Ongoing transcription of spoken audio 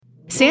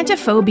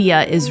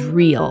Santaphobia is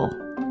real.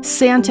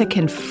 Santa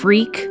can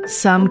freak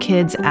some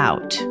kids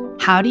out.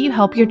 How do you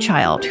help your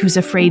child who's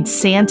afraid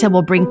Santa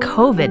will bring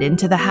COVID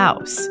into the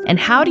house? And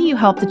how do you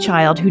help the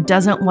child who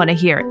doesn't want to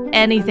hear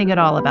anything at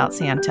all about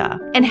Santa?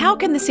 And how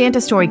can the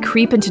Santa story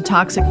creep into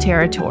toxic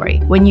territory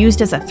when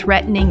used as a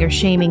threatening or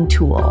shaming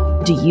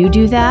tool? Do you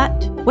do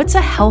that? What's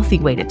a healthy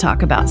way to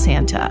talk about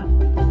Santa?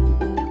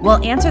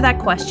 We'll answer that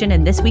question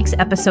in this week's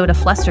episode of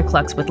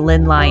Flusterclux with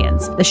Lynn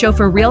Lyons, the show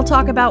for real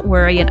talk about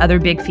worry and other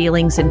big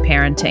feelings in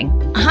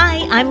parenting.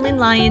 Hi, I'm Lynn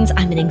Lyons.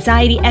 I'm an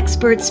anxiety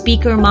expert,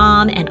 speaker,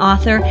 mom, and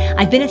author.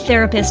 I've been a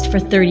therapist for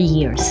 30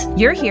 years.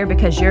 You're here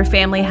because your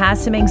family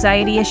has some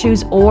anxiety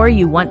issues or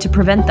you want to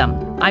prevent them.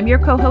 I'm your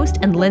co-host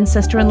and Lynn's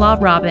sister-in-law,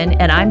 Robin,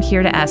 and I'm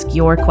here to ask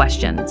your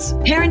questions.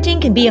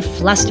 Parenting can be a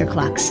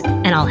flusterclux,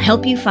 and I'll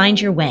help you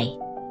find your way.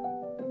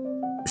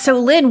 So,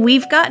 Lynn,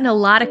 we've gotten a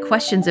lot of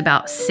questions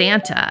about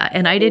Santa,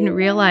 and I didn't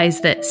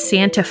realize that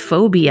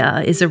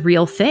Santaphobia is a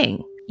real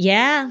thing.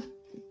 Yeah.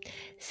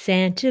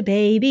 Santa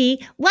baby.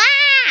 Wah!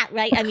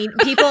 Right? I mean,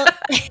 people,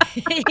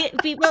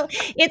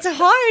 it's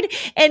hard.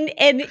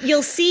 And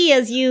you'll see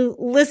as you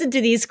listen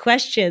to these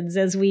questions,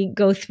 as we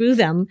go through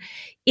them,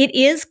 it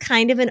is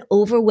kind of an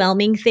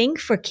overwhelming thing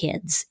for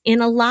kids in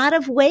a lot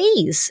of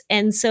ways.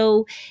 And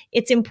so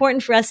it's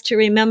important for us to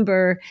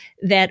remember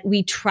that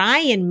we try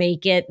and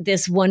make it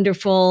this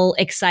wonderful,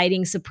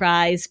 exciting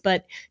surprise,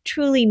 but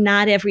truly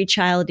not every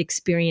child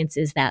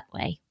experiences that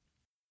way.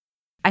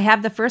 I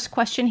have the first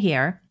question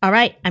here. All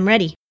right, I'm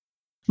ready.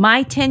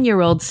 My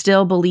 10-year-old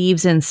still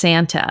believes in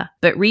Santa,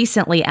 but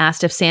recently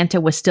asked if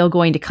Santa was still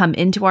going to come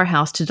into our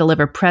house to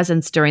deliver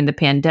presents during the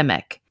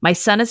pandemic. My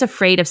son is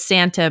afraid of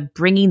Santa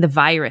bringing the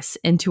virus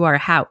into our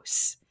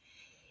house.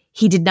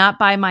 He did not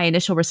buy my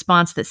initial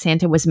response that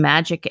Santa was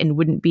magic and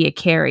wouldn't be a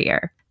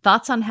carrier.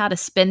 Thoughts on how to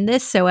spin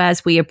this so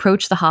as we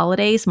approach the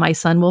holidays, my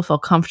son will feel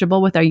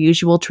comfortable with our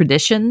usual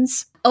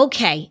traditions?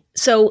 Okay,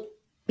 so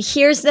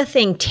here's the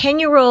thing.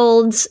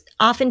 10-year-olds,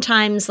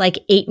 oftentimes like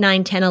 8,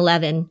 9, 10,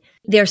 11,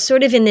 they're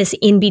sort of in this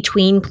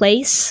in-between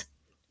place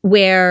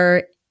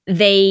where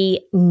they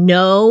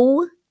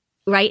know,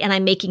 right? And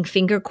I'm making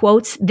finger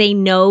quotes. They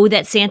know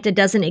that Santa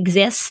doesn't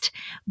exist,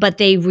 but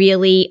they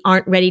really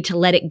aren't ready to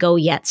let it go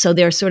yet. So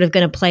they're sort of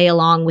going to play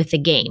along with the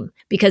game.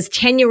 Because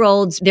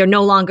 10-year-olds, they're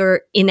no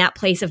longer in that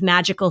place of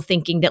magical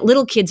thinking that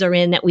little kids are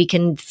in, that we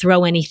can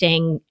throw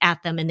anything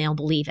at them and they'll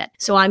believe it.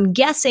 So I'm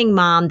guessing,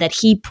 Mom, that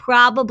he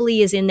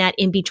probably is in that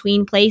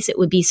in-between place. It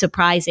would be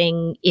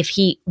surprising if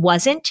he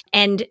wasn't.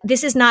 And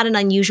this is not an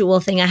unusual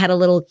thing. I had a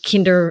little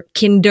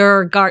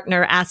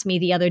kindergartner ask me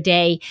the other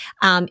day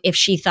if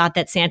she thought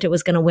that Santa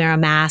was going to wear a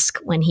mask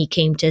when he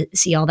came to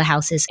see all the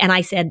houses. And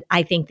I said,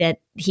 I think that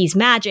he's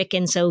magic.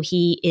 And so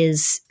he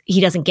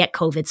doesn't get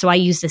COVID. So I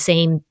used the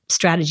same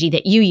strategy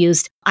that you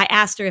used. I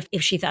asked her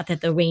if she thought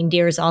that the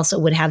reindeers also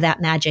would have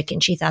that magic.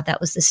 And she thought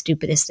that was the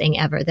stupidest thing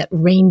ever, that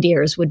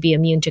reindeers would be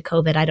immune to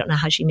COVID. I don't know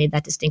how she made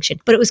that distinction,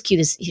 but it was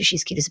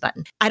she's cute as a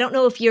button. I don't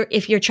know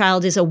if your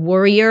child is a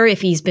worrier,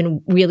 if he's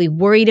been really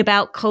worried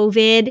about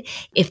COVID,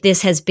 if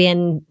this has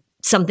been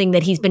something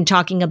that he's been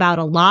talking about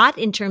a lot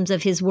in terms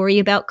of his worry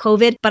about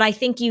COVID. But I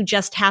think you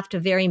just have to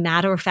very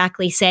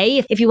matter-of-factly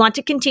say, if you want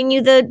to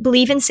continue the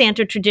believe in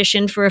Santa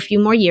tradition for a few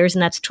more years,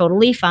 and that's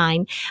totally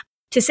fine,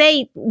 to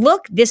say,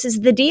 look, this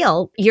is the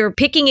deal. You're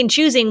picking and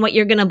choosing what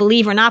you're going to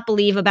believe or not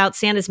believe about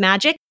Santa's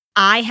magic.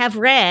 I have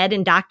read,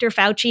 and Dr.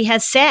 Fauci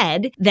has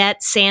said,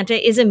 that Santa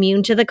is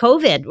immune to the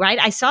COVID, right?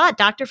 I saw it.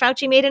 Dr.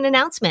 Fauci made an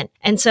announcement.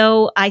 And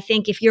so I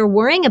think if you're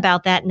worrying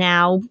about that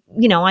now,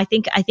 I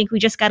think we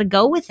just got to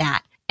go with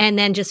that. And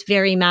then just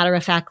very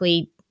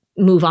matter-of-factly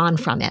move on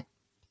from it.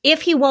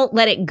 If he won't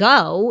let it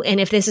go, and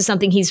if this is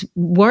something he's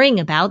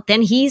worrying about,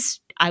 then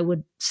I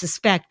would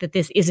suspect that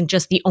this isn't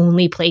just the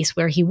only place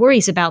where he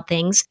worries about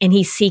things, and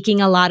he's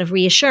seeking a lot of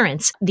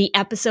reassurance. The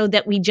episode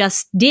that we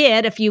just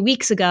did a few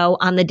weeks ago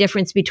on the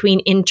difference between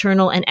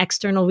internal and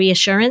external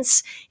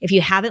reassurance, if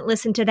you haven't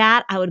listened to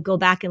that, I would go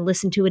back and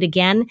listen to it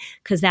again,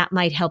 because that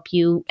might help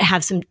you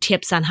have some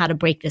tips on how to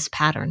break this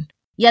pattern.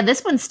 Yeah,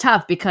 this one's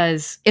tough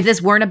because if this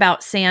weren't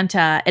about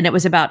Santa and it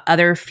was about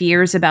other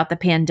fears about the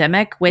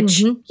pandemic,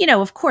 which,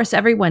 of course,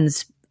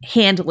 everyone's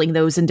handling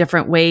those in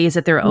different ways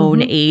at their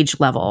own age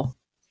level.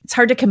 It's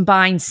hard to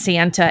combine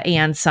Santa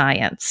and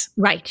science.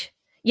 Right.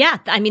 Yeah.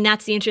 I mean,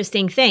 that's the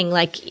interesting thing.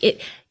 Like,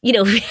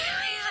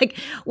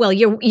 well,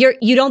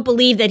 you don't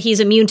believe that he's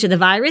immune to the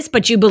virus,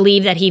 but you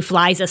believe that he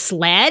flies a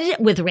sled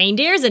with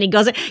reindeers and he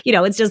goes,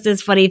 it's just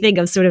this funny thing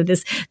of sort of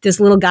this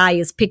little guy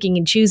is picking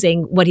and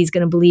choosing what he's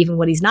going to believe and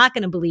what he's not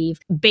going to believe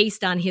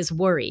based on his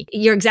worry.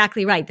 You're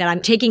exactly right that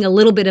I'm taking a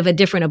little bit of a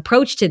different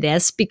approach to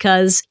this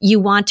because you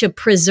want to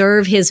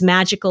preserve his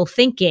magical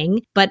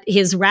thinking, but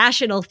his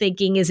rational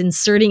thinking is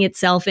inserting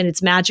itself in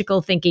its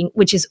magical thinking,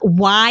 which is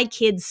why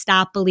kids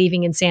stop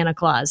believing in Santa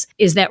Claus,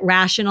 is that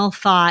rational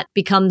thought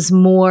becomes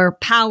more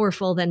powerful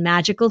than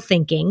magical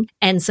thinking.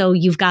 And so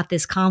you've got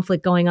this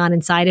conflict going on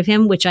inside of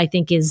him, which I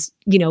think is,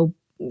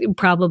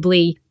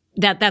 probably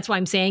that's why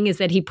I'm saying is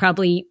that he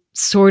probably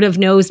sort of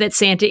knows that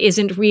Santa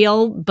isn't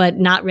real, but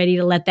not ready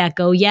to let that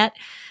go yet.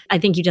 I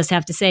think you just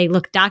have to say,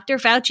 look, Dr.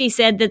 Fauci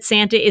said that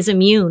Santa is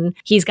immune.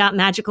 He's got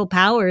magical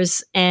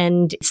powers,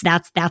 and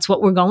that's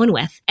what we're going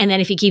with. And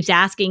then if he keeps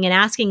asking and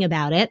asking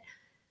about it,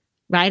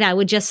 right, I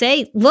would just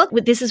say, look,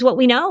 this is what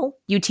we know.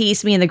 You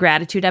teased me in the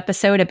gratitude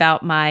episode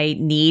about my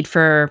need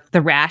for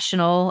the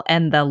rational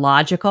and the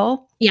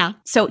logical. Yeah.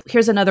 So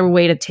here's another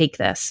way to take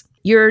this.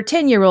 Your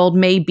 10-year-old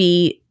may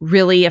be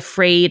really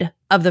afraid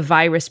of the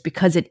virus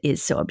because it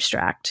is so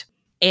abstract,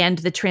 and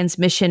the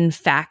transmission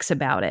facts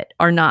about it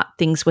are not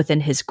things within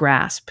his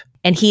grasp.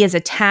 And he is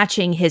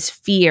attaching his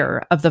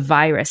fear of the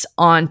virus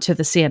onto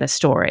the Santa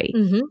story.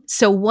 Mm-hmm.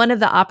 So one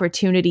of the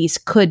opportunities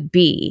could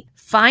be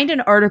find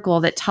an article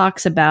that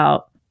talks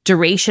about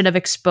duration of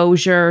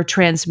exposure,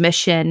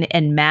 transmission,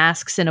 and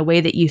masks in a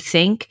way that you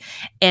think,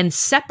 and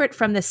separate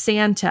from the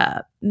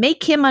Santa,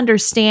 make him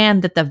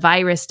understand that the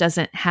virus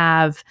doesn't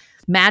have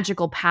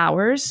magical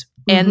powers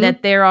and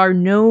that there are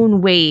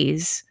known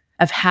ways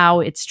of how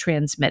it's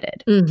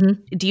transmitted.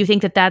 Mm-hmm. Do you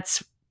think that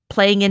that's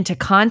playing into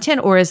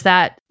content, or is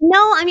that?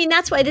 No, I mean,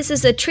 that's why this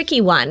is a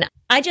tricky one.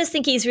 I just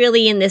think he's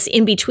really in this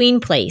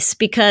in-between place,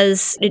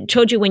 because I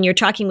told you when you're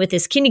talking with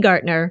this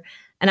kindergartner,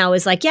 and I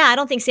was like, yeah, I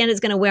don't think Santa's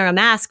going to wear a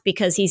mask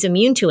because he's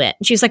immune to it.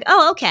 And she was like,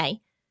 oh,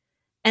 okay.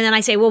 And then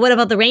I say, well, what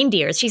about the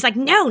reindeers? She's like,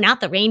 no,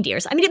 not the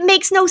reindeers. I mean, it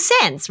makes no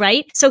sense,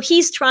 right? So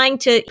he's trying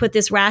to put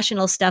this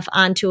rational stuff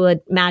onto a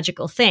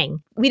magical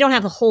thing. We don't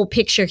have a whole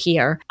picture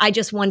here. I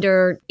just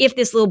wonder if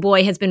this little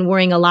boy has been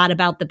worrying a lot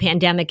about the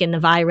pandemic and the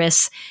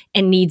virus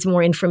and needs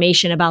more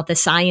information about the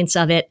science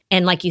of it.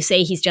 And like you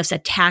say, he's just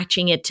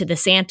attaching it to the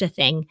Santa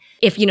thing.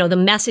 If, the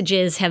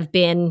messages have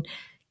been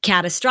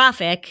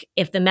catastrophic,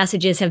 if the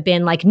messages have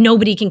been like,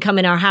 nobody can come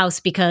in our house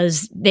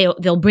because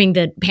they'll bring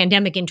the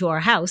pandemic into our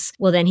house,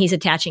 well, then he's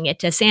attaching it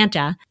to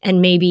Santa.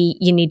 And maybe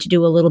you need to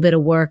do a little bit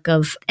of work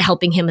of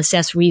helping him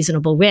assess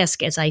reasonable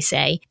risk, as I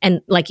say. And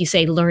like you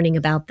say, learning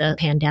about the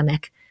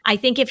pandemic. I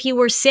think if he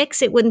were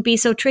 6, it wouldn't be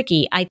so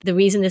tricky. The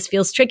reason this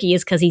feels tricky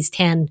is because he's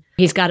 10.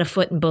 He's got a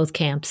foot in both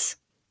camps.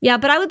 Yeah,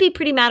 but I would be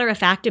pretty matter of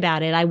fact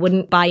about it. I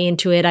wouldn't buy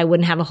into it. I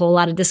wouldn't have a whole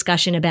lot of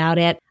discussion about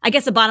it. I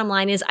guess the bottom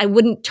line is I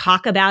wouldn't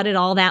talk about it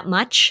all that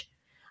much.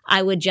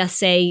 I would just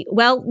say,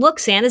 well, look,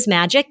 Santa's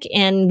magic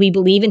and we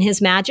believe in his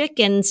magic.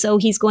 And so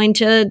he's going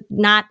to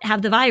not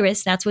have the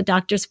virus. That's what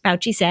Dr.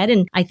 Fauci said.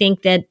 And I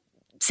think that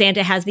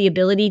Santa has the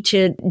ability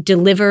to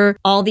deliver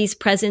all these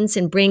presents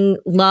and bring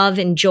love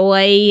and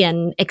joy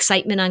and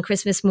excitement on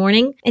Christmas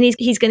morning. And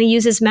he's going to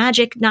use his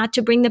magic not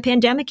to bring the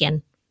pandemic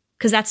in,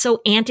 because that's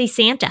so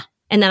anti-Santa.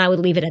 And then I would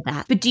leave it at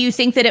that. But do you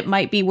think that it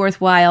might be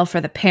worthwhile for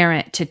the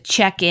parent to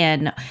check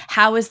in?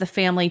 How is the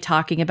family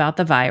talking about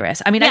the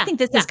virus? I mean, I think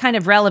this is kind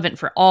of relevant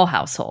for all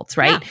households,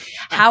 right?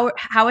 Yeah.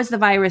 How is the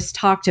virus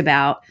talked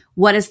about?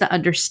 What is the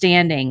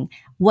understanding?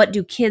 What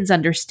do kids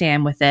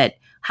understand with it?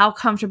 How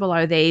comfortable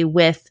are they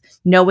with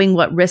knowing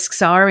what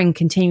risks are and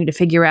continue to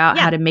figure out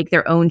how to make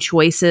their own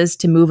choices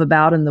to move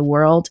about in the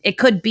world? It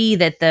could be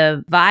that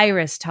the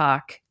virus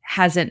talk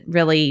hasn't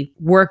really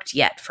worked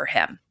yet for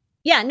him.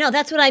 Yeah, no,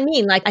 that's what I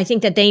mean. Like, I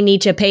think that they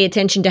need to pay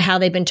attention to how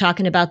they've been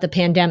talking about the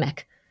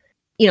pandemic.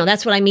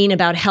 That's what I mean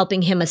about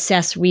helping him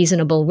assess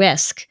reasonable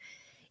risk.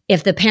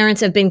 If the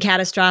parents have been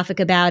catastrophic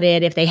about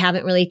it, if they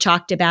haven't really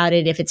talked about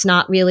it, if it's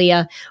not really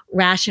a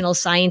rational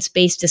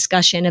science-based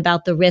discussion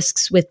about the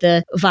risks with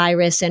the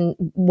virus and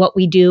what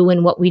we do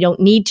and what we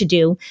don't need to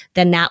do,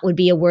 then that would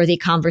be a worthy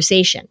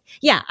conversation.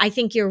 Yeah, I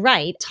think you're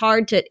right. It's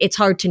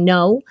hard to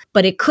know,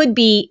 but it could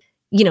be,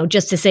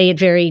 just to say it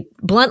very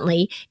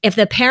bluntly, if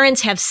the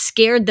parents have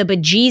scared the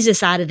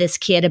bejesus out of this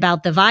kid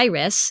about the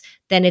virus,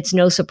 then it's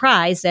no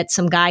surprise that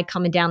some guy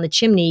coming down the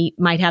chimney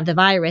might have the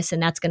virus,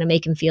 and that's going to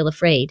make him feel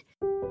afraid.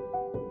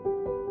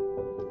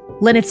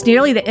 Lynn, it's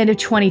nearly the end of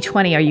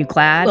 2020. Are you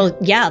glad? Well,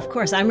 yeah, of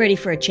course. I'm ready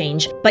for a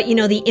change. But,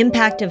 the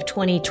impact of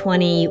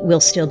 2020 will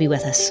still be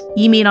with us.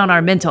 You mean on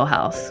our mental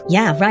health?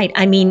 Yeah, right.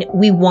 I mean,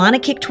 we want to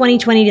kick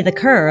 2020 to the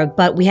curb,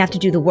 but we have to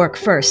do the work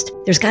first.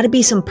 There's got to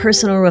be some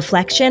personal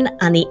reflection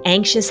on the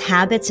anxious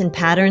habits and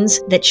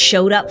patterns that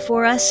showed up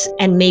for us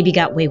and maybe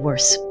got way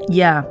worse.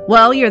 Yeah.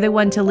 Well, you're the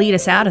one to lead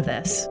us out of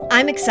this.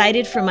 I'm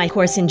excited for my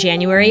course in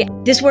January.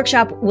 This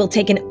workshop will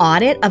take an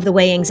audit of the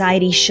way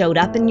anxiety showed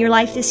up in your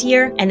life this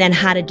year and then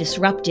how to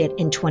disrupt it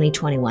in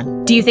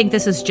 2021. Do you think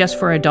this is just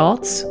for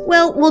adults?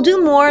 Well, we'll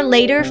do more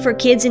later for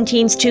kids and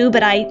teens too,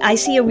 but I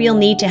see a real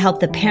need to help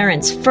the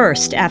parents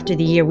first after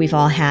the year we've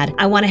all had.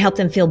 I want to help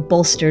them feel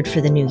bolstered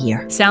for the new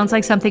year. Sounds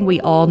like something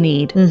we all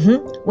need.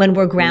 Mm-hmm. When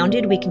we're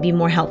grounded, we can be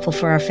more helpful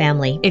for our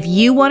family. If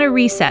you want to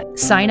reset,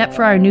 sign up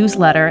for our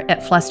newsletter at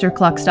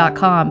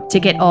flusterclux.com to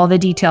get all the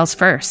details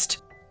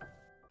first.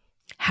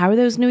 How are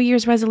those New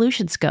Year's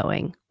resolutions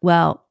going?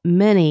 Well,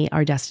 many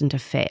are destined to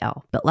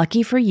fail. But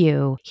lucky for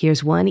you,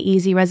 here's one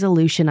easy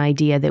resolution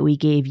idea that we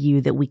gave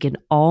you that we can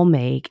all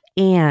make,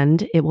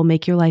 and it will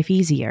make your life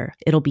easier.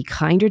 It'll be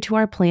kinder to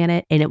our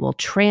planet, and it will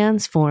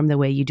transform the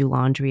way you do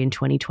laundry in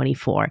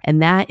 2024.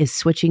 And that is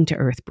switching to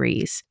Earth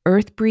Breeze.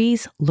 Earth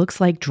Breeze looks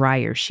like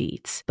dryer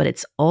sheets, but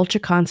it's ultra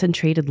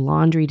concentrated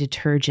laundry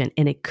detergent,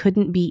 and it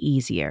couldn't be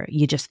easier.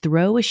 You just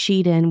throw a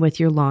sheet in with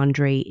your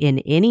laundry in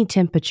any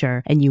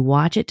temperature, and you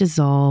watch it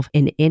dissolve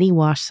in any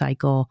wash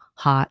cycle,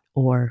 hot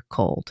or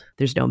cold.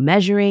 There's no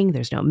measuring,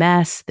 there's no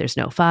mess, there's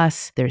no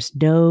fuss, there's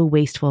no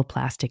wasteful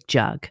plastic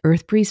jug.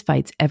 Earth Breeze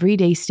fights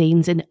everyday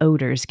stains and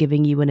odors,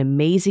 giving you an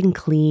amazing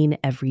clean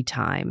every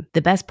time.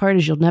 The best part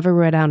is you'll never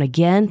run out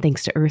again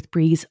thanks to Earth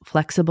Breeze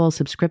flexible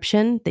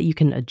subscription that you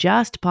can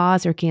adjust,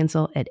 pause, or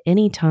cancel at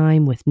any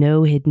time with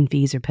no hidden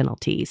fees or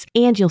penalties.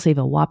 And you'll save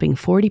a whopping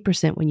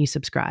 40% when you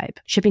subscribe.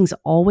 Shipping's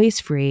always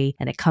free,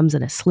 and it comes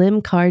in a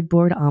slim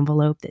cardboard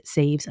envelope that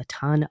saves a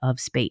ton of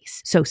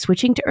space. So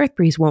switching to Earth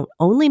Breeze won't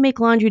only make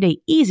laundry day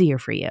easier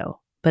for you,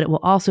 but it will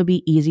also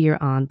be easier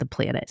on the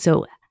planet.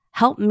 So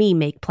help me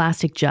make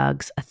plastic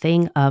jugs a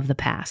thing of the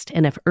past.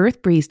 And if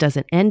Earth Breeze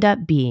doesn't end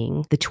up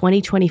being the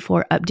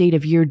 2024 update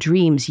of your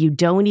dreams, you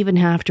don't even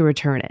have to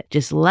return it.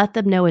 Just let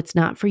them know it's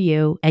not for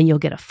you, and you'll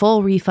get a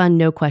full refund,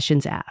 no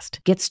questions asked.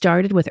 Get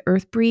started with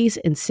Earth Breeze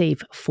and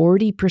save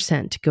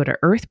 40%. Go to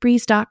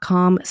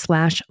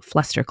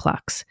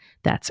earthbreeze.com/flusterclux.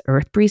 That's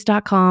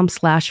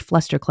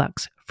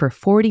earthbreeze.com/flusterclux for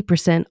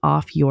 40%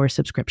 off your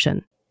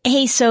subscription.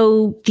 Hey,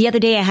 so the other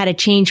day I had to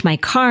change my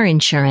car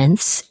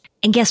insurance,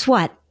 and guess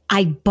what?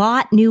 I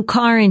bought new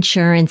car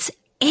insurance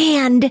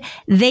and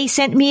they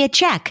sent me a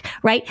check,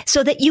 right?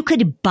 So that you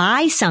could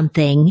buy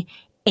something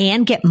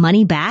and get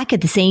money back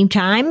at the same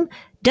time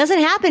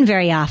doesn't happen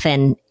very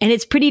often, and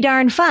it's pretty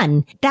darn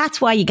fun. That's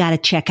why you got to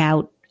check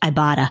out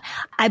Ibotta.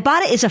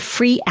 Ibotta is a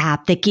free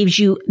app that gives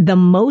you the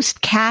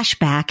most cash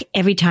back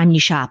every time you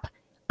shop.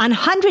 On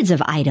hundreds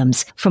of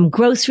items, from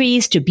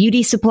groceries to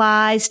beauty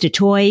supplies to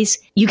toys,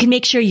 you can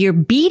make sure you're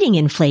beating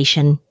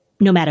inflation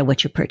no matter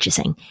what you're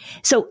purchasing.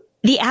 So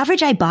the average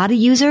Ibotta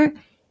user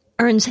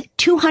earns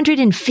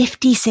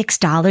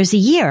 $256 a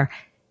year.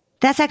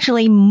 That's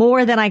actually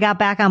more than I got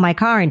back on my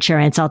car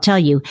insurance, I'll tell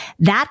you.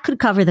 That could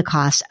cover the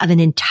cost of an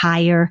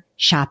entire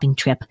shopping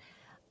trip.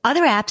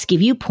 Other apps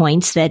give you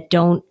points that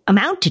don't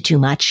amount to too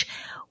much.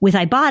 With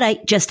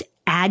Ibotta, just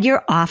add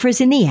your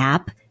offers in the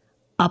app,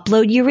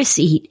 upload your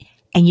receipt,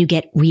 and you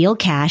get real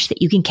cash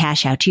that you can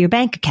cash out to your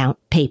bank account,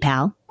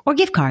 PayPal, or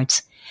gift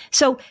cards.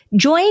 So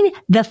join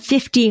the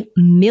 50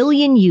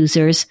 million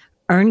users,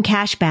 earn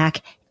cash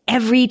back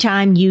every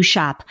time you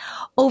shop.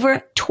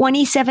 Over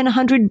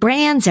 2,700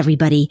 brands,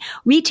 everybody.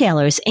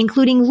 Retailers,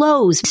 including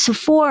Lowe's,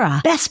 Sephora,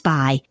 Best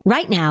Buy.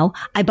 Right now,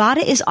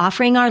 Ibotta is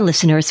offering our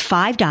listeners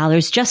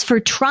 $5 just for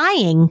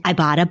trying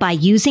Ibotta by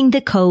using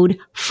the code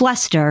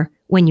FLUSTER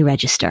when you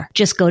register.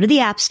 Just go to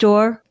the App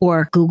Store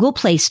or Google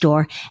Play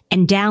Store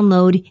and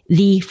download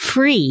the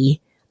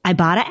free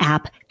Ibotta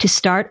app to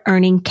start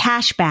earning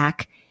cash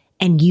back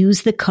and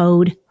use the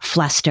code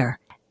FLUSTER.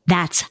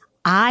 That's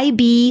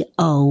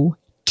IBOTTA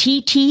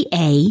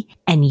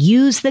and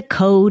use the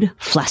code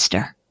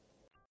FLUSTER.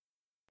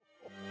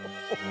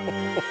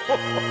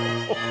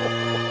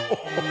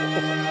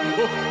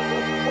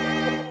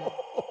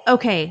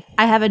 Okay,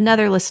 I have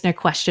another listener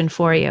question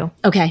for you.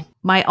 Okay.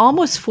 My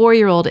almost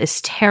 4-year-old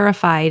is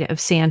terrified of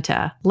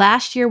Santa.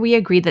 Last year, we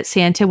agreed that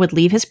Santa would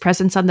leave his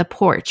presents on the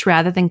porch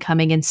rather than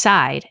coming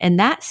inside, and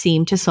that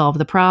seemed to solve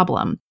the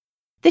problem.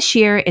 This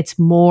year, it's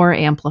more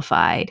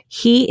amplified.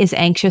 He is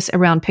anxious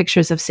around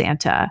pictures of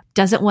Santa,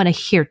 doesn't want to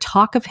hear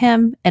talk of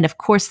him, and of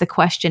course, the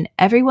question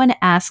everyone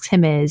asks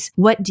him is,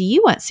 what do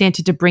you want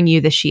Santa to bring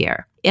you this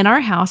year? In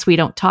our house, we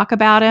don't talk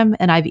about him,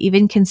 and I've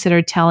even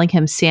considered telling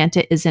him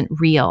Santa isn't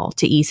real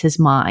to ease his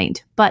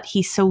mind. But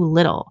he's so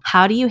little.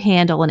 How do you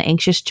handle an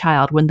anxious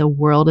child when the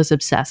world is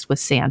obsessed with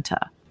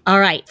Santa? All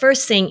right.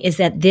 First thing is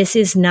that this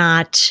is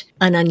not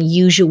an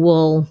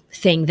unusual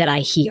thing that I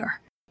hear.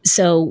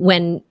 So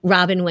when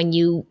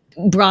you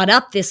brought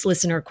up this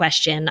listener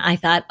question, I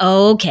thought,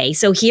 oh, okay,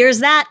 so here's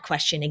that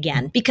question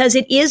again, because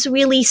it is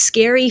really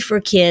scary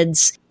for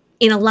kids.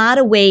 In a lot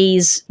of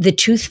ways, the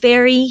tooth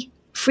fairy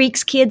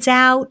freaks kids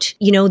out.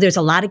 You know, there's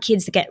a lot of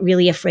kids that get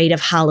really afraid of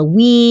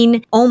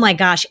Halloween. Oh my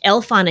gosh,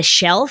 Elf on a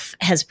Shelf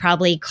has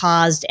probably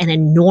caused an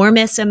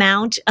enormous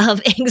amount of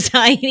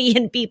anxiety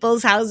in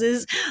people's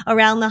houses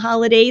around the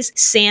holidays.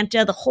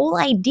 Santa, the whole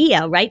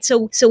idea, right?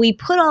 So we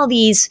put all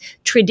these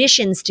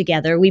traditions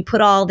together. We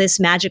put all this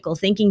magical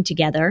thinking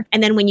together.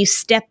 And then when you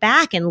step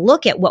back and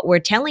look at what we're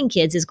telling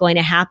kids is going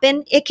to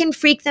happen, it can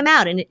freak them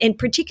out. And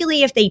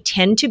particularly if they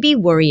tend to be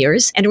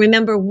worriers. And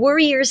remember,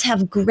 worriers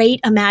have great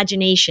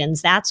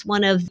imaginations. that's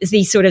one of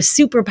the sort of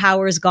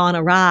superpowers gone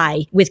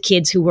awry with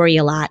kids who worry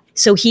a lot.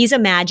 So he's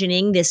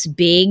imagining this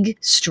big,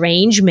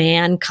 strange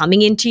man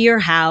coming into your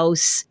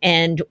house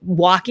and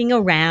walking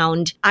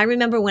around. I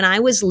remember when I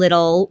was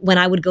little, when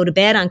I would go to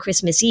bed on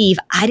Christmas Eve,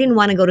 I didn't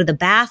want to go to the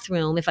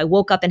bathroom if I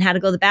woke up and had to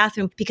go to the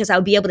bathroom because I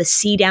would be able to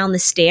see down the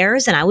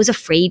stairs and I was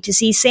afraid to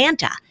see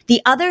Santa.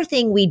 The other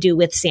thing we do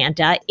with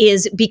Santa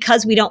is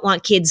because we don't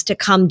want kids to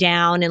come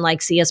down and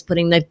like see us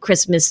putting the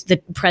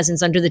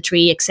presents under the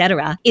tree,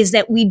 etc., is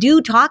that we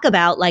do talk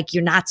about like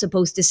you're not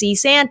supposed to see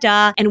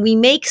Santa, and we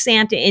make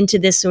Santa into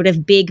this sort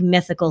of big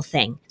mythical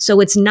thing. So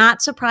it's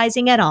not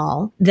surprising at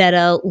all that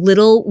a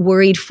little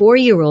worried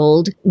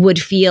 4-year-old would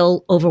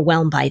feel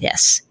overwhelmed by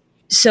this.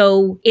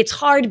 So it's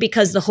hard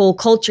because the whole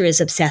culture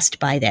is obsessed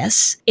by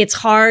this. It's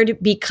hard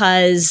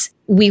because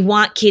we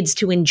want kids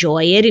to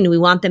enjoy it and we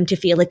want them to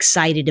feel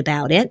excited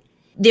about it.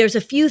 There's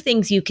a few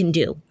things you can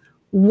do.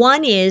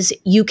 One is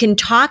you can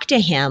talk to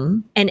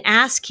him and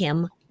ask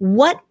him,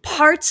 what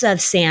parts of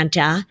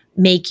Santa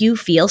make you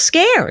feel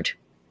scared?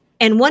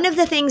 And one of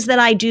the things that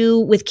I do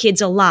with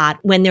kids a lot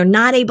when they're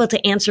not able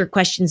to answer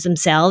questions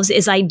themselves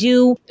is I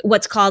do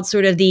what's called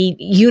sort of the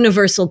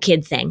universal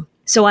kid thing.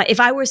 So if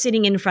I were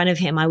sitting in front of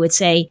him, I would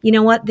say, you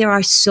know what? There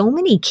are so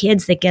many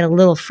kids that get a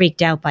little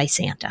freaked out by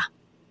Santa.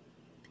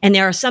 And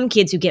there are some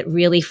kids who get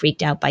really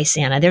freaked out by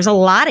Santa. There's a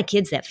lot of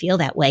kids that feel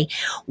that way.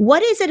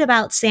 What is it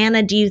about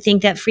Santa do you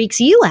think that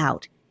freaks you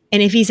out?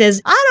 And if he says,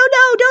 I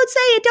don't know,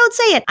 don't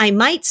say it. I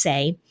might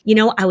say, you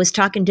know, I was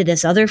talking to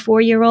this other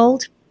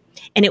 4-year-old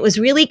and it was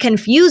really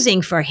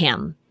confusing for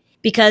him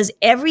because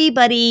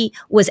everybody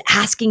was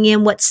asking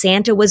him what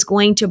Santa was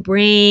going to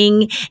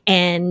bring.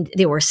 And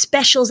there were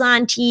specials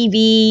on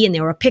TV and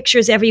there were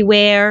pictures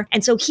everywhere.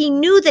 And so he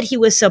knew that he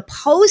was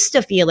supposed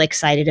to feel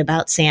excited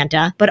about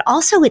Santa, but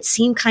also it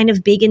seemed kind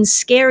of big and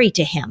scary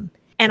to him.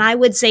 And I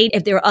would say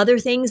if there are other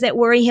things that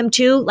worry him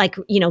too, like,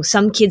 you know,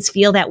 some kids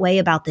feel that way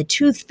about the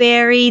tooth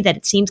fairy, that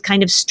it seems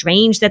kind of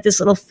strange that this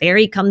little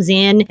fairy comes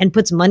in and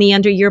puts money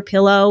under your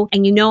pillow.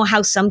 And you know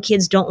how some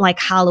kids don't like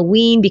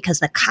Halloween because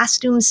the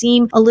costumes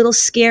seem a little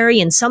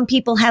scary. And some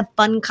people have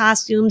fun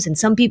costumes and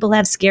some people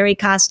have scary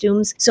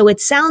costumes. So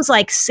it sounds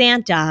like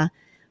Santa,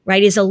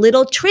 right, is a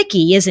little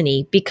tricky, isn't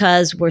he?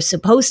 Because we're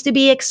supposed to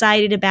be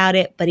excited about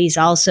it, but he's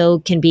also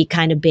can be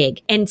kind of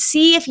big. And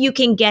see if you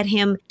can get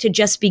him to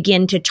just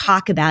begin to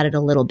talk about it a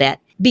little bit.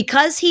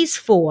 Because he's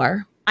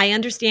 4, I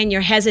understand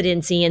your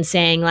hesitancy in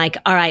saying like,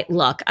 all right,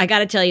 look, I got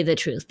to tell you the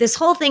truth. This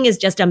whole thing is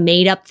just a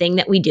made up thing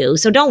that we do.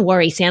 So don't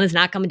worry. Santa's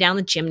not coming down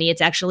the chimney. It's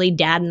actually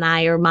Dad and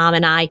I or Mom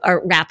and I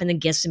are wrapping the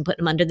gifts and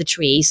putting them under the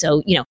tree.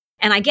 So, you know,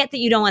 and I get that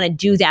you don't want to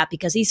do that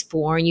because he's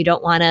 4 and you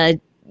don't want to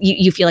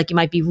you feel like you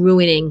might be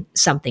ruining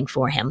something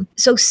for him.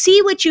 So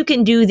see what you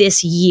can do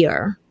this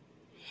year.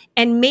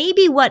 And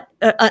maybe what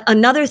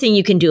another thing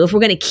you can do, if we're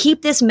going to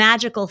keep this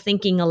magical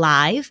thinking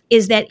alive,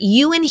 is that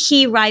you and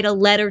he write a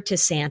letter to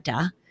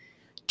Santa,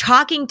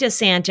 talking to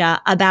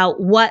Santa about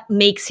what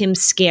makes him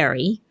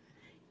scary,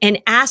 and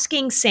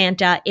asking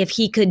Santa if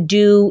he could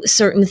do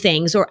certain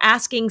things or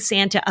asking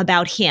Santa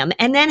about him,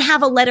 and then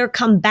have a letter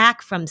come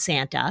back from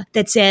Santa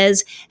that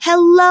says,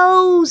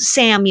 hello,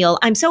 Samuel.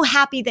 I'm so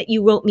happy that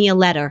you wrote me a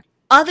letter.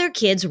 Other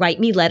kids write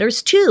me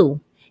letters too.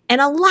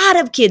 And a lot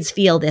of kids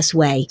feel this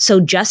way.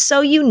 So just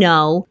so you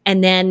know,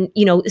 and then,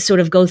 you know, sort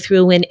of go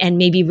through and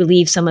maybe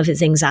relieve some of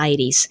his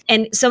anxieties.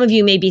 And some of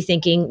you may be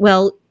thinking,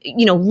 well,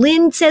 you know,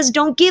 Lynn says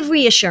don't give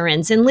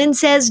reassurance and Lynn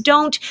says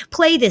don't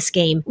play this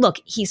game. Look,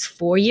 he's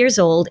 4 years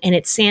old and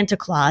it's Santa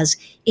Claus.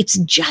 It's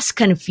just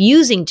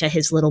confusing to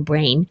his little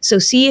brain. So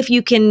see if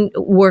you can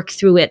work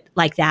through it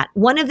like that.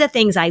 One of the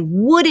things I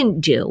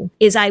wouldn't do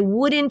is I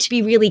wouldn't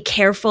be really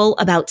careful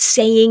about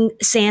saying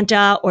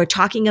Santa or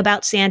talking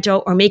about Santa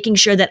or making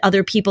sure that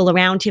other people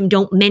around him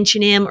don't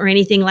mention him or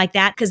anything like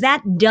that, because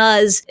that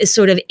does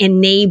sort of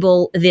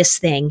enable this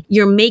thing.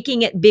 You're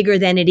making it bigger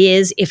than it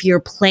is if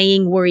you're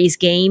playing Worry's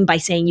game by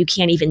saying you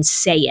can't even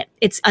say it.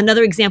 It's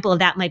another example of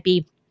that might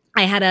be,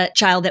 I had a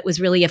child that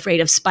was really afraid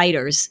of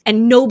spiders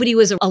and nobody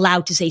was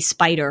allowed to say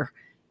spider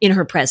in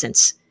her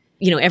presence.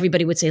 You know,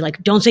 everybody would say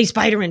like, don't say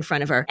spider in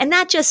front of her. And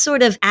that just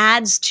sort of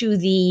adds to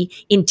the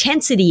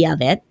intensity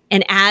of it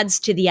and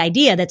adds to the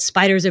idea that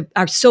spiders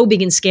are so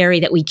big and scary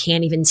that we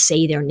can't even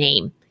say their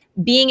name.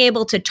 Being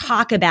able to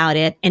talk about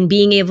it and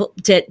being able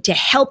to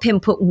help him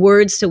put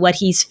words to what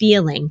he's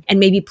feeling and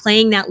maybe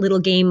playing that little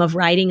game of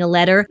writing a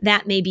letter,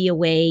 that may be a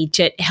way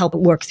to help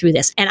work through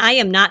this. And I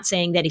am not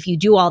saying that if you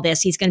do all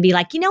this, he's going to be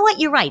like, you know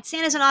what, you're right.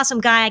 Santa's an awesome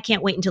guy. I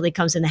can't wait until he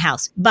comes in the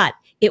house. But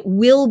it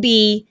will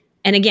be,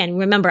 and again,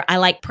 remember, I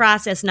like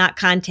process, not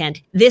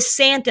content. This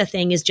Santa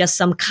thing is just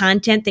some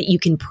content that you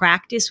can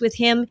practice with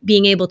him,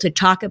 being able to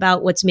talk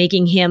about what's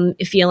making him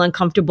feel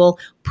uncomfortable,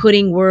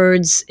 putting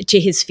words to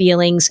his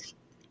feelings,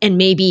 and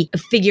maybe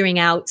figuring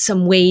out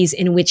some ways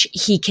in which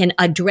he can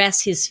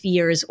address his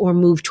fears or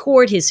move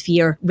toward his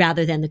fear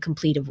rather than the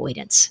complete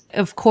avoidance.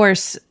 Of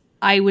course,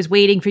 I was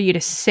waiting for you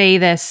to say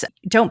this.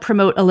 Don't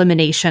promote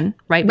elimination,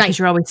 right? Because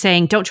you're always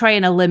saying, don't try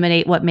and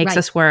eliminate what makes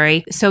us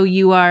worry. So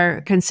you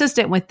are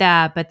consistent with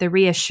that. But the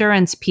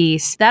reassurance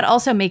piece, that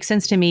also makes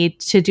sense to me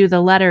to do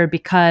the letter,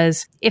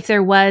 because if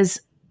there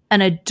was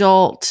an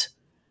adult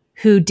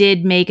who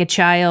did make a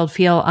child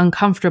feel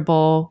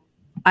uncomfortable,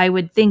 I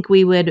would think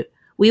we would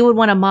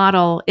want to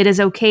model, it is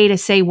okay to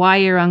say why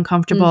you're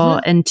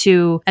uncomfortable and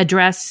to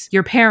address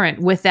your parent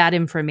with that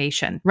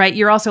information, right?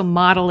 You're also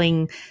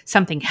modeling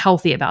something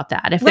healthy about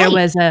that. If there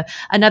was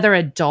another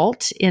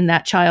adult in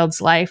that child's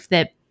life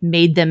that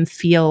made them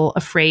feel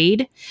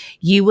afraid,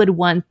 you would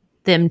want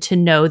them to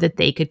know that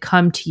they could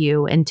come to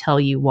you and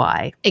tell you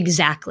why.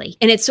 Exactly.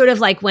 And it's sort of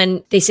like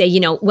when they say,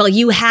 well,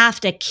 you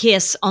have to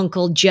kiss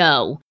Uncle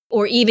Joe.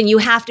 Or even you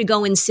have to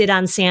go and sit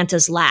on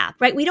Santa's lap,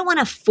 right? We don't want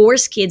to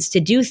force kids to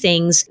do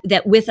things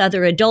that with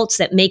other adults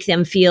that make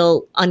them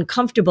feel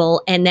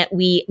uncomfortable and that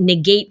we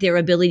negate their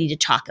ability to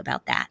talk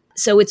about that.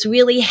 So it's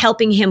really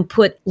helping him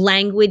put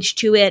language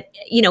to it.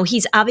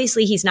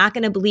 He's not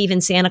going to believe in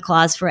Santa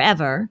Claus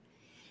forever.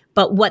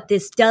 But what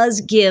this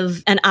does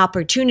gives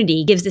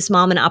this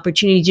mom an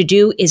opportunity to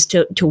do is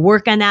to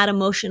work on that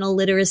emotional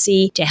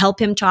literacy, to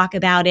help him talk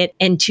about it,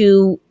 and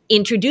to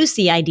introduce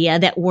the idea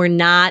that we're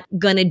not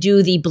going to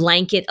do the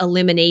blanket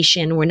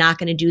elimination. We're not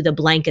going to do the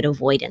blanket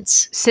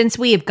avoidance. Since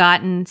we have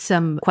gotten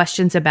some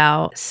questions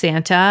about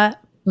Santa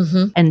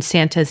and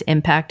Santa's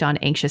impact on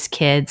anxious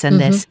kids and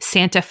this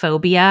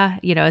Santaphobia,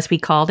 as we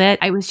called it,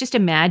 I was just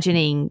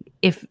imagining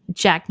if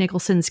Jack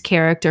Nicholson's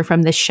character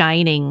from The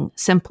Shining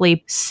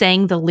simply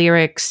sang the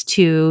lyrics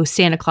to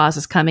Santa Claus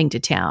is Coming to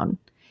Town.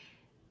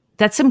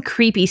 That's some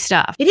creepy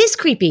stuff. It is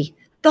creepy.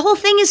 The whole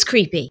thing is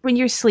creepy. When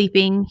you're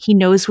sleeping, he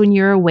knows when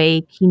you're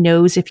awake. He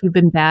knows if you've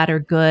been bad or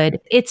good.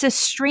 It's a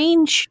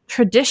strange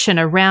tradition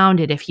around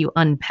it if you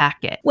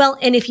unpack it. Well,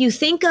 and if you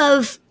think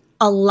of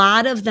a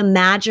lot of the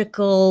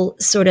magical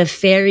sort of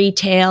fairy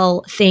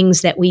tale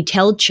things that we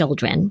tell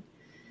children,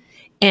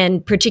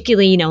 and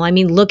particularly,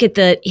 look at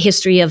the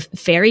history of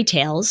fairy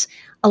tales,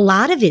 a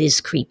lot of it is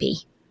creepy.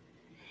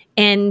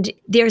 And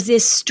there's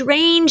this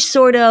strange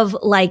sort of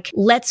like,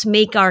 let's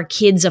make our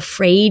kids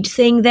afraid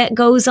thing that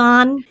goes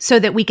on. So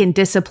that we can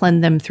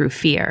discipline them through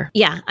fear.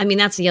 Yeah.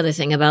 That's the other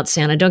thing about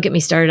Santa. Don't get me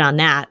started on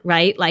that,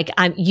 right? Like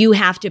you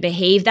have to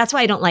behave. That's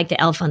why I don't like the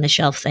elf on the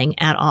shelf thing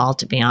at all,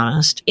 to be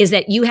honest, is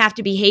that you have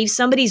to behave.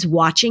 Somebody's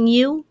watching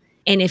you.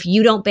 And if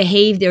you don't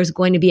behave, there's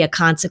going to be a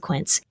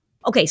consequence.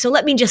 Okay, so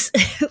let me just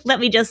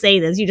say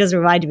this. You just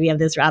reminded me of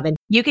this, Robin.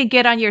 You can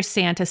get on your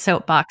Santa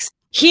soapbox.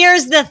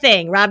 Here's the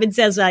thing. Robin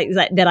says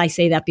that I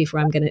say that before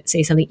I'm going to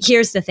say something.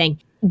 Here's the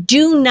thing.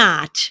 Do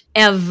not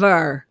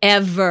ever,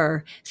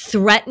 ever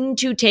threaten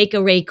to take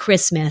away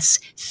Christmas,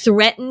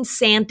 threaten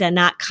Santa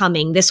not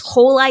coming. This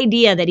whole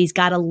idea that he's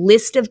got a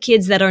list of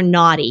kids that are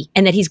naughty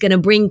and that he's going to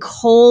bring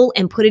coal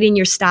and put it in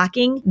your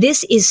stocking.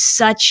 This is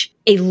such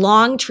a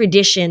long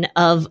tradition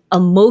of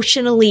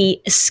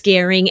emotionally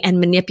scaring and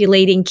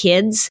manipulating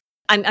kids.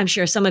 I'm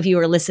sure some of you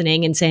are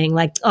listening and saying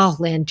like, oh,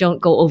 Lynn,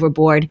 don't go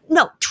overboard.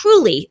 No,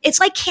 truly, it's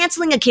like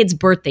canceling a kid's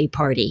birthday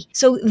party.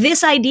 So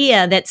this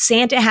idea that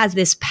Santa has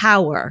this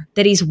power,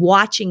 that he's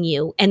watching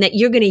you and that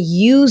you're going to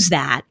use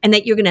that and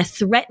that you're going to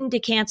threaten to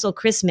cancel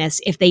Christmas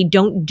if they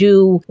don't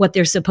do what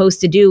they're supposed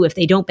to do, if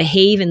they don't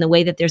behave in the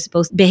way that they're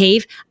supposed to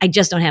behave, I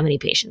just don't have any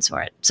patience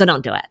for it. So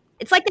don't do it.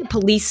 It's like the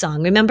Police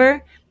song,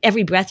 remember?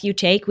 Every Breath You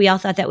Take. We all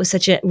thought that was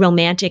such a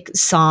romantic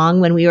song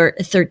when we were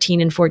 13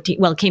 and 14.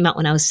 Well, it came out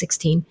when I was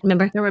 16.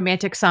 Remember? The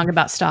romantic song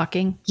about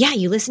stalking. Yeah, I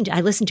listened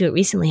to it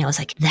recently. I was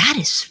like, that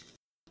is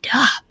f***ed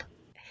up.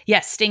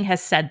 Yes, Sting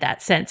has said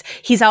that since.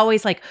 He's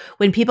always like,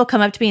 when people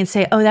come up to me and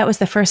say, oh, that was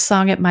the first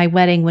song at my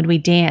wedding when we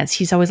danced,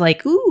 he's always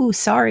like, ooh,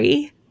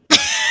 sorry.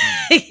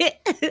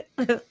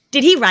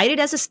 Did he write it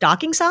as a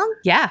stalking song?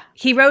 Yeah.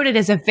 He wrote it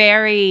as a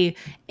very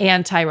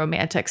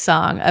anti-romantic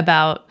song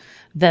about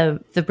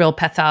the real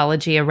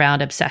pathology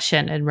around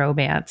obsession and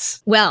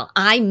romance. Well,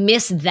 I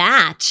missed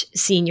that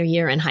senior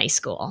year in high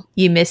school.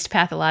 You missed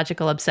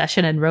pathological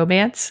obsession and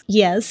romance?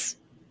 Yes,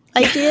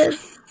 I did.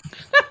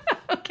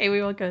 Okay,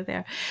 we won't go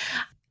there.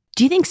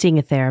 Do you think seeing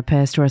a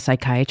therapist or a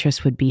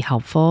psychiatrist would be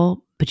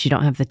helpful, but you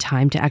don't have the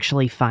time to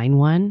actually find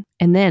one?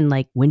 And then,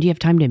 when do you have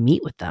time to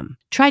meet with them?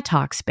 Try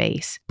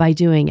Talkspace. By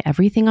doing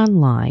everything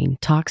online,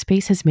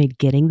 Talkspace has made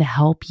getting the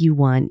help you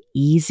want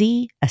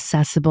easy,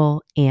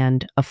 accessible,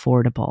 and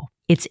affordable.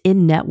 It's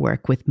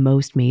in-network with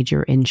most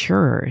major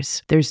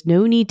insurers. There's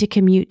no need to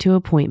commute to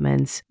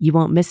appointments. You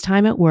won't miss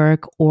time at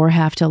work or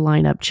have to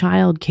line up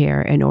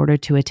childcare in order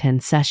to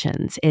attend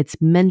sessions. It's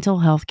mental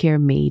health care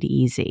made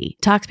easy.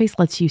 Talkspace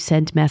lets you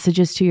send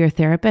messages to your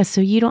therapist so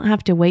you don't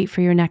have to wait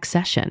for your next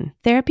session.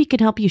 Therapy can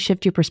help you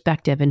shift your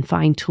perspective and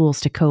find tools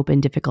to cope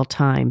in difficult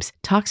times.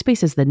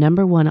 Talkspace is the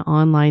 #1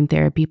 online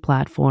therapy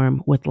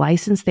platform with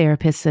licensed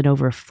therapists in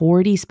over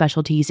 40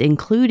 specialties,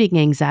 including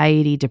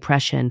anxiety,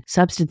 depression,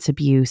 substance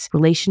abuse,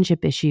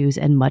 relationship issues,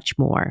 and much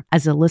more.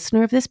 As a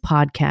listener of this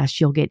podcast,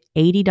 you'll get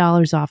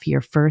 $80 off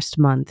your first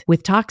month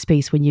with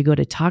Talkspace when you go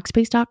to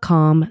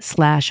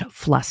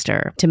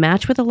Talkspace.com/fluster. To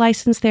match with a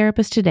licensed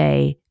therapist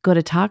today, go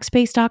to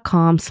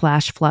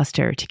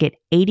Talkspace.com/fluster to get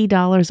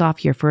 $80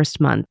 off your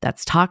first month.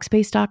 That's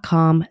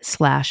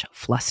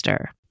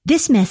Talkspace.com/fluster.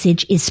 This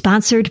message is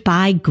sponsored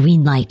by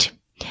Greenlight.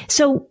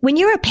 So when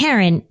you're a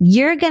parent,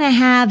 you're going to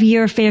have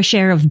your fair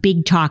share of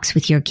big talks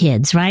with your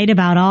kids, right?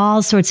 About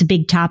all sorts of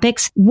big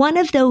topics. One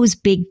of those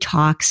big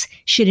talks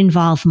should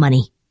involve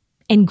money.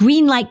 And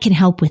Greenlight can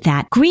help with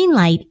that.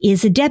 Greenlight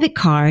is a debit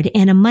card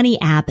and a money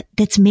app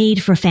that's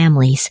made for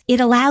families.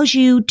 It allows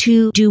you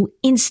to do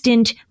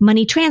instant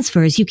money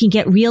transfers. You can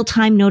get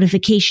real-time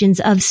notifications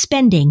of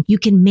spending. You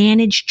can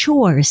manage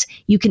chores.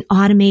 You can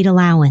automate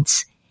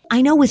allowance.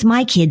 I know with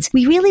my kids,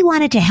 we really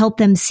wanted to help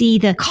them see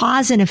the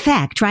cause and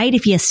effect, right?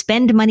 If you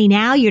spend money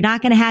now, you're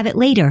not going to have it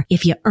later.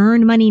 If you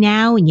earn money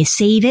now and you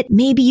save it,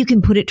 maybe you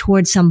can put it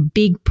towards some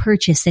big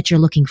purchase that you're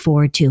looking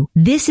forward to.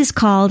 This is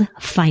called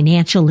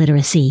financial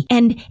literacy,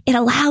 and it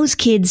allows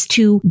kids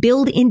to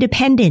build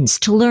independence,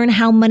 to learn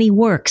how money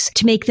works,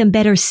 to make them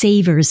better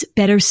savers,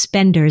 better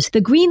spenders.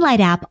 The Greenlight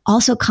app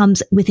also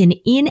comes with an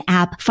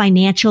in-app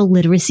financial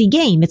literacy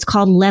game. It's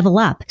called Level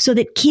Up, so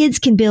that kids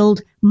can build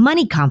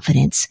money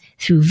confidence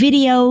through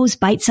videos,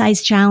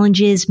 bite-sized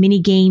challenges, mini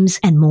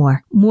games, and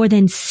more. More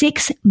than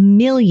 6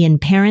 million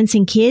parents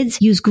and kids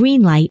use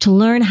Greenlight to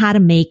learn how to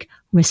make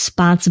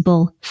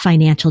responsible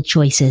financial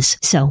choices.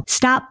 So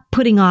stop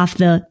putting off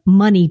the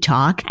money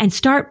talk and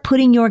start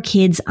putting your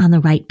kids on the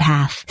right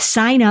path.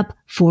 Sign up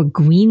for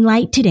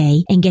Greenlight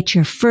today and get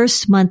your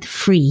first month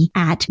free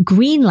at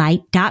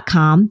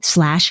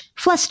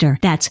greenlight.com/fluster.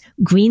 That's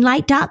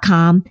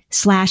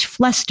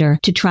greenlight.com/fluster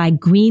to try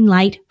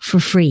Greenlight for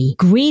free.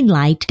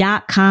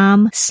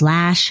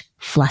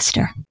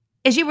 Greenlight.com/fluster.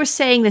 As you were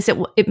saying this,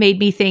 it made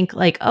me think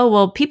like, oh,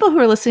 well, people who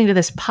are listening to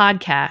this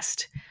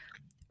podcast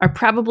are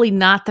probably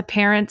not the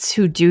parents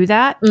who do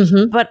that,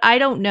 but I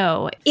don't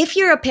know. If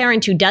you're a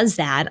parent who does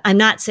that, I'm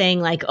not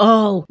saying like,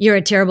 oh, you're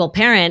a terrible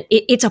parent.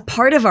 It's a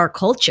part of our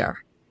culture.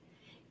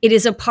 It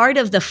is a part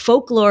of the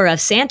folklore of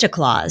Santa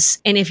Claus.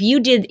 And if you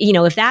did,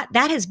 if that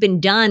has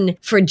been done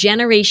for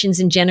generations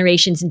and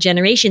generations and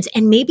generations,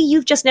 and maybe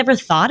you've just never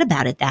thought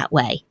about it that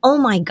way. Oh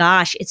my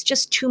gosh, it's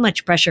just too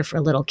much pressure for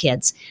little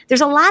kids.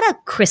 There's a lot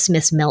of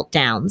Christmas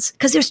meltdowns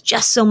because there's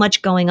just so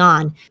much going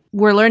on.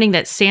 We're learning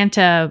that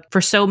Santa,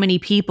 for so many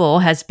people,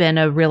 has been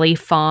a really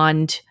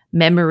fond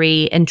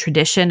memory and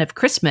tradition of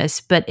Christmas,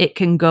 but it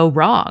can go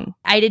wrong.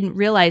 I didn't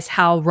realize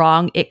how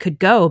wrong it could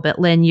go, but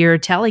Lynn, you're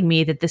telling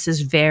me that this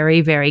is very,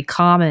 very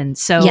common.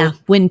 So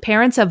when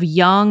parents of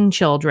young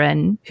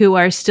children who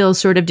are still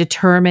sort of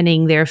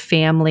determining their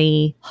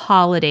family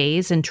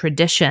holidays and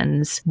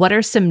traditions, what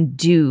are some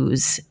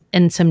do's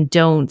and some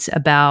don'ts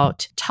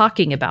about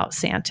talking about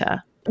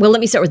Santa? Well,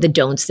 let me start with the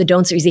don'ts. The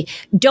don'ts are easy.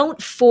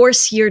 Don't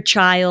force your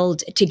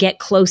child to get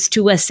close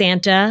to a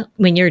Santa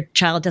when your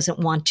child doesn't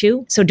want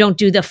to. So don't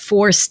do the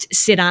forced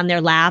sit on their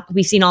lap.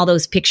 We've seen all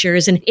those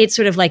pictures, and it's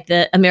sort of like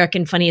the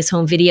American Funniest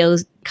Home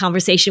Videos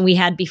conversation we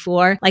had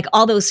before, like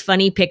all those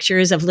funny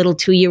pictures of little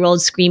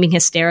 2-year-olds screaming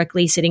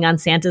hysterically sitting on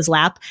Santa's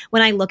lap.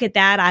 When I look at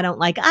that, I don't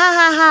like, ha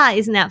ha,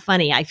 isn't that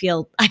funny? I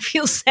feel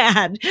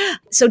sad.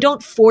 So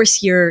don't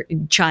force your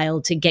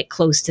child to get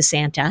close to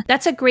Santa.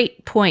 That's a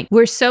great point.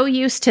 We're so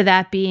used to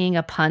that being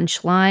a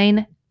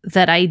punchline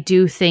that I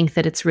do think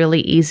that it's really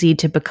easy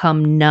to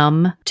become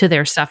numb to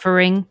their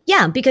suffering.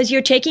 Yeah, because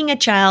you're taking a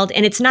child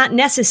and it's not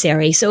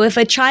necessary. So if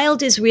a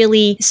child is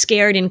really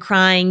scared and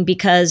crying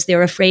because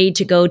they're afraid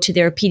to go to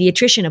their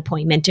pediatrician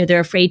appointment, or they're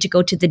afraid to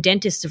go to the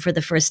dentist for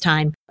the first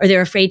time, or they're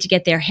afraid to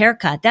get their hair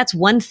cut, that's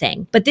one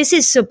thing. But this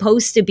is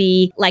supposed to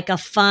be like a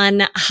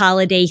fun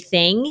holiday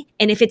thing.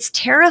 And if it's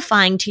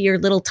terrifying to your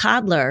little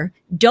toddler,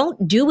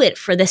 don't do it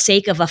for the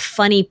sake of a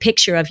funny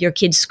picture of your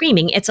kid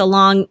screaming. It's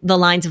along the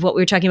lines of what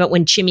we were talking about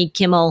when Jimmy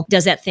Kimmel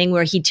does that thing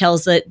where he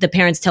tells the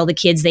parents tell the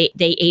kids they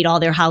ate all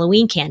their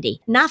Halloween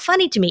candy. Not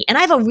funny to me. And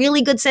I have a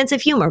really good sense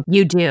of humor.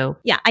 You do.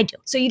 Yeah, I do.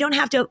 So you don't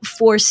have to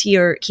force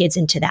your kids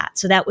into that.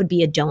 So that would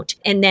be a don't.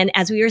 And then,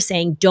 as we were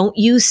saying, don't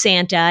use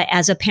Santa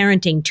as a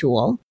parenting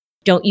tool.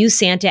 Don't use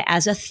Santa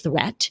as a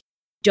threat.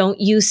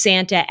 Don't use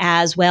Santa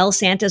as, well,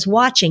 Santa's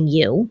watching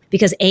you,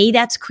 because A,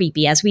 that's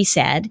creepy, as we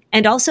said.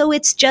 And also,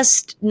 it's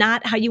just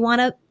not how you want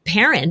to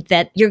parent,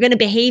 that you're going to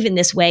behave in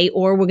this way,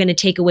 or we're going to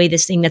take away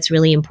this thing that's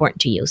really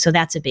important to you. So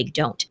that's a big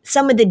don't.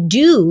 Some of the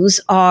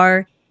do's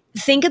are,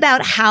 think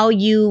about how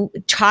you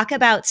talk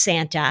about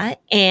Santa.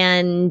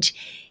 And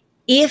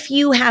if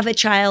you have a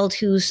child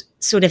who's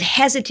sort of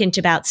hesitant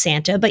about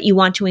Santa, but you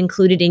want to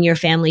include it in your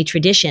family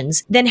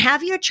traditions, then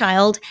have your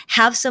child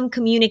have some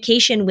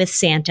communication with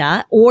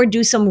Santa or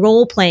do some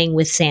role playing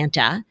with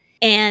Santa,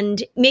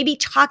 and maybe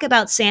talk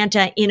about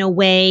Santa in a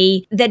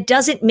way that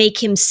doesn't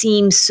make him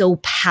seem so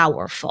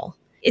powerful.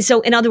 So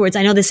in other words,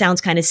 I know this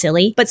sounds kind of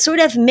silly, but sort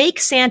of make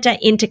Santa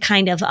into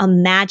kind of a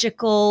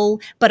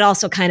magical, but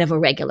also kind of a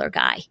regular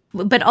guy.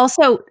 But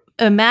also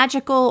a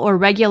magical or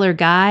regular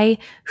guy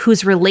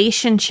whose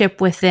relationship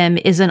with them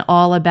isn't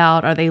all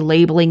about, are they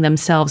labeling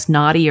themselves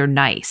naughty or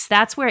nice?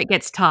 That's where it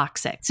gets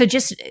toxic. So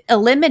just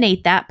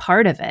eliminate that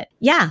part of it.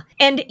 Yeah.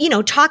 And,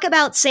 talk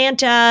about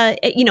Santa,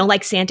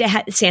 like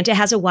Santa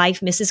has a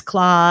wife, Mrs.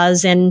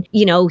 Claus, and,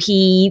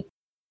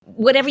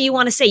 whatever you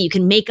want to say, you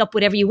can make up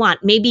whatever you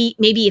want. Maybe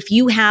if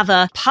you have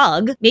a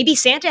pug, maybe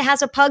Santa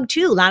has a pug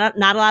too. Not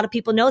a lot of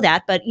people know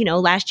that, but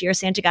last year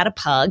Santa got a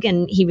pug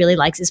and he really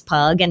likes his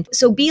pug. And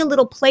so be a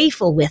little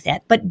playful with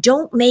it, but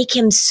don't make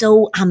him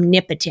so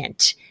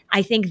omnipotent.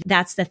 I think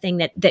that's the thing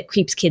that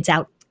creeps kids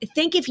out.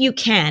 Think, if you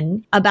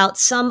can, about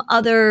some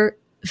other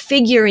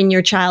figure in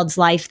your child's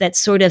life that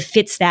sort of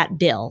fits that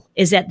bill,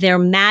 is that they're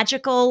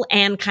magical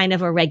and kind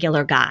of a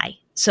regular guy.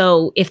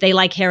 So if they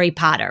like Harry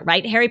Potter,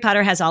 right? Harry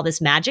Potter has all this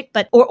magic,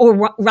 or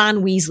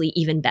Ron Weasley,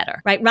 even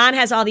better, right? Ron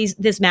has all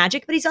this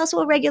magic, but he's also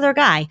a regular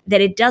guy.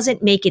 That it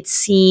doesn't make it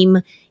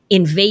seem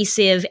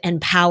invasive and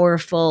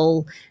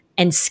powerful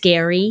and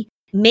scary.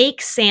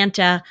 Make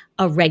Santa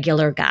a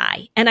regular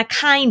guy and a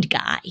kind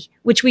guy,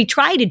 which we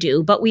try to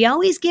do, but we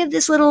always give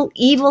this little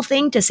evil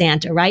thing to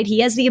Santa, right?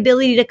 He has the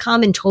ability to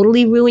come and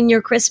totally ruin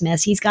your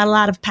Christmas. He's got a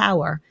lot of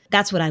power.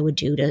 That's what I would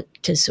do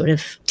to sort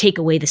of take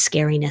away the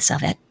scariness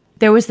of it.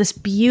 There was this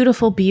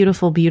beautiful,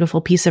 beautiful,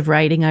 beautiful piece of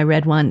writing I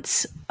read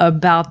once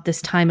about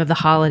this time of the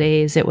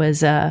holidays. It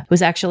was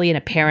actually in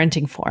a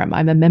parenting forum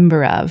I'm a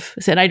member of.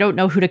 And I don't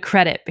know who to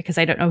credit because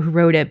I don't know who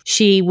wrote it.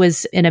 She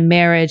was in a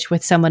marriage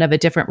with someone of a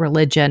different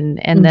religion.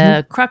 And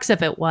the crux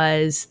of it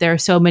was there are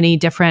so many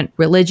different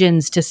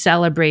religions to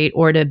celebrate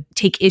or to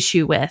take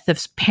issue with,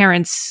 of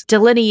parents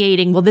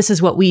delineating, well, this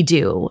is what we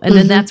do. And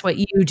then that's what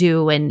you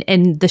do,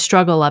 and the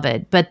struggle of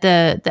it. But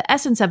the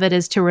essence of it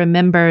is to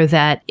remember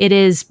that it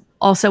is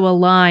also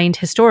aligned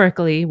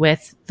historically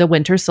with the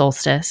winter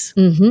solstice.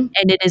 And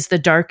it is the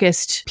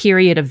darkest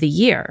period of the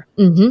year.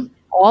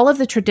 All of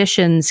the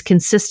traditions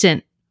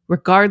consistent,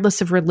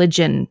 regardless of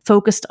religion,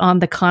 focused on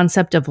the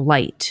concept of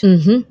light.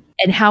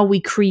 And how we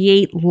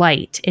create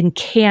light and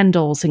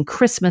candles and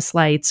Christmas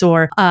lights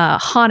or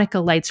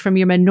Hanukkah lights from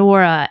your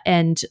menorah.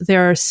 And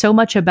there is so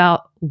much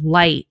about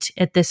light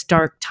at this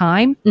dark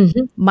time.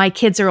 My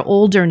kids are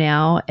older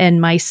now, and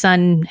my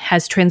son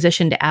has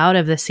transitioned out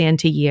of the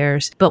Santa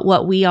years. But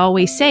what we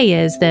always say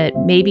is that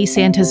maybe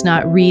Santa's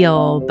not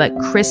real, but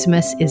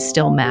Christmas is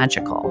still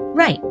magical.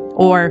 Right.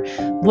 Or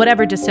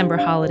whatever December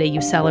holiday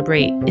you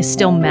celebrate is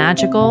still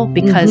magical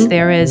because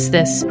there is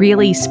this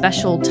really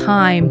special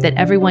time that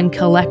everyone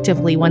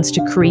collectively wants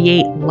to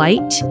create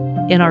light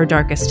in our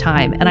darkest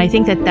time. And I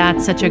think that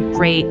that's such a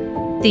great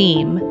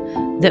theme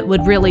that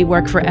would really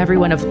work for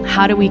everyone, of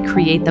how do we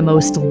create the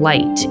most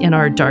light in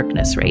our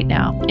darkness right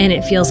now. And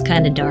it feels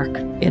kind of dark.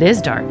 It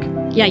is dark.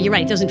 Yeah, you're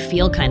right. It doesn't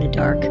feel kind of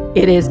dark.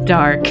 It is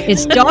dark.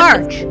 It's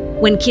dark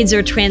when kids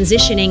are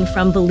transitioning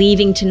from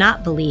believing to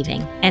not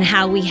believing, and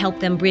how we help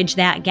them bridge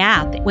that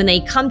gap. When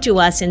they come to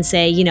us and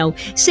say,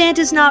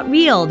 Santa's not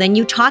real, then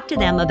you talk to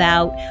them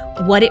about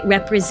what it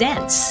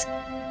represents.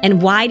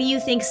 And why do you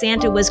think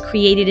Santa was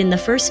created in the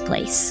first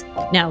place?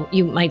 Now,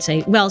 you might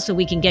say, well, so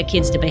we can get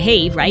kids to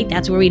behave, right?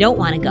 That's where we don't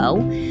want to go.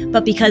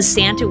 But because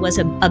Santa was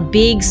a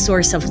big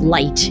source of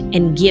light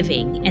and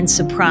giving and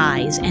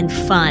surprise and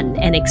fun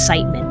and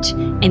excitement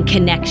and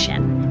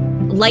connection.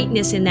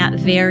 Lightness in that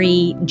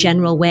very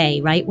general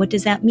way, right? What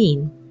does that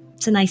mean?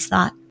 It's a nice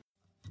thought.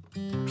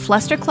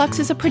 Flusterclux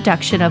is a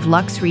production of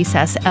Lux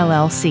Recess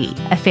LLC,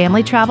 a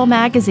family travel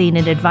magazine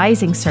and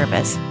advising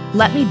service.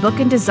 Let me book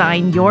and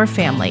design your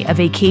family a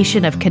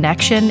vacation of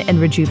connection and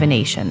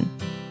rejuvenation.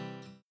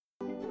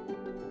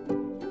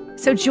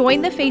 So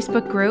join the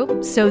Facebook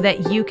group so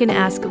that you can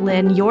ask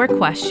Lynn your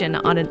question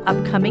on an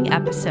upcoming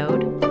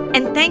episode.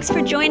 And thanks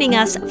for joining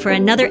us for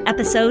another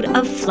episode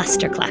of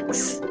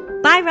Flusterclux.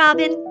 Bye,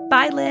 Robin.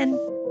 Bye, Lynn.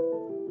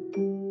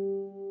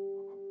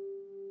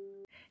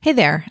 Hey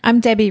there,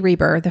 I'm Debbie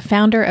Reber, the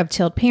founder of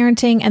Tilt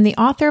Parenting and the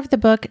author of the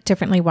book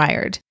Differently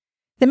Wired.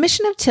 The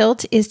mission of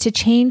Tilt is to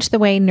change the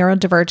way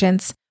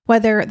neurodivergence,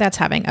 whether that's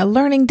having a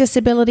learning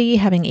disability,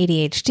 having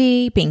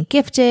ADHD, being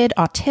gifted,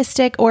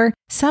 autistic, or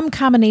some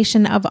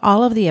combination of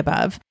all of the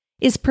above,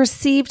 is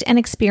perceived and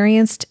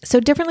experienced so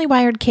differently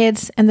wired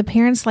kids and the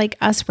parents like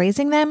us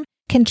raising them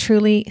can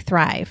truly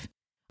thrive.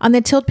 On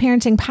the Tilt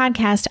Parenting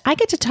podcast, I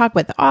get to talk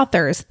with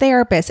authors,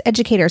 therapists,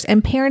 educators,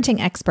 and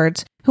parenting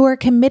experts who are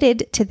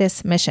committed to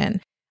this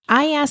mission.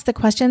 I ask the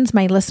questions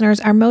my listeners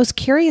are most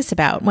curious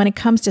about when it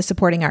comes to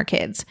supporting our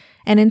kids.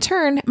 And in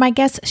turn, my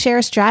guests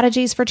share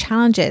strategies for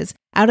challenges,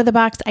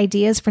 out-of-the-box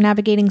ideas for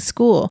navigating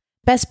school,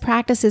 best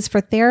practices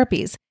for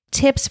therapies,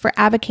 tips for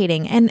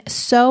advocating, and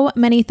so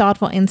many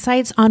thoughtful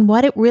insights on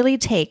what it really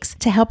takes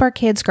to help our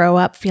kids grow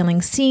up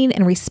feeling seen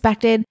and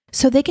respected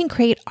so they can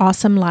create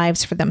awesome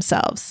lives for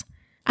themselves.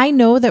 I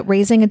know that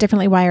raising a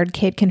differently wired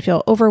kid can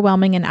feel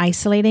overwhelming and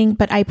isolating,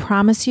 but I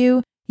promise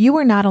you, you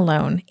are not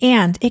alone,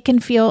 and it can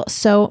feel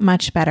so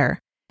much better.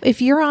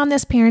 If you're on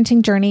this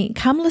parenting journey,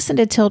 come listen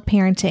to Tilt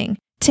Parenting.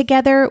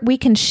 Together, we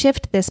can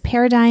shift this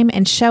paradigm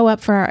and show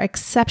up for our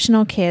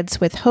exceptional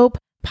kids with hope,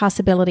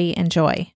 possibility, and joy.